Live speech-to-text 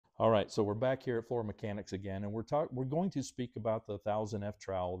All right, so we're back here at Floor Mechanics again, and we're going to speak about the 1000F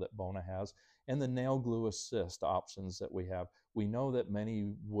trowel that Bona has and the nail glue assist options that we have. We know that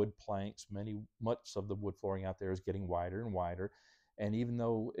many wood planks, much of the wood flooring out there is getting wider and wider, and even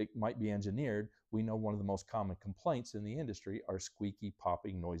though it might be engineered, we know one of the most common complaints in the industry are squeaky,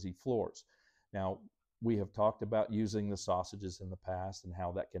 popping, noisy floors. Now, we have talked about using the sausages in the past and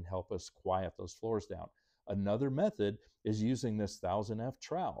how that can help us quiet those floors down. Another method is using this 1000F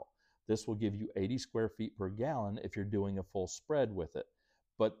trowel. This will give you 80 square feet per gallon if you're doing a full spread with it.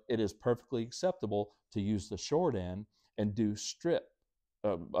 But it is perfectly acceptable to use the short end and do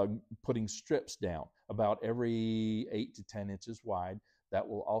putting strips down about every 8 to 10 inches wide. That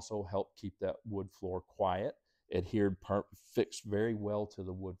will also help keep that wood floor quiet, fixed very well to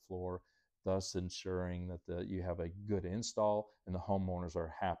the wood floor, thus ensuring that you have a good install and the homeowners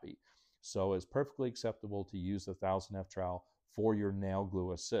are happy. So it's perfectly acceptable to use the 1000F trowel for your nail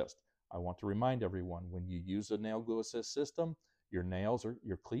glue assist. I want to remind everyone, when you use a nail glue assist system, your nails or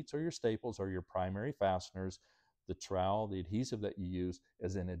your cleats or your staples are your primary fasteners. The trowel, the adhesive that you use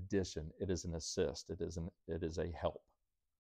is an addition. It is an assist. It is a help.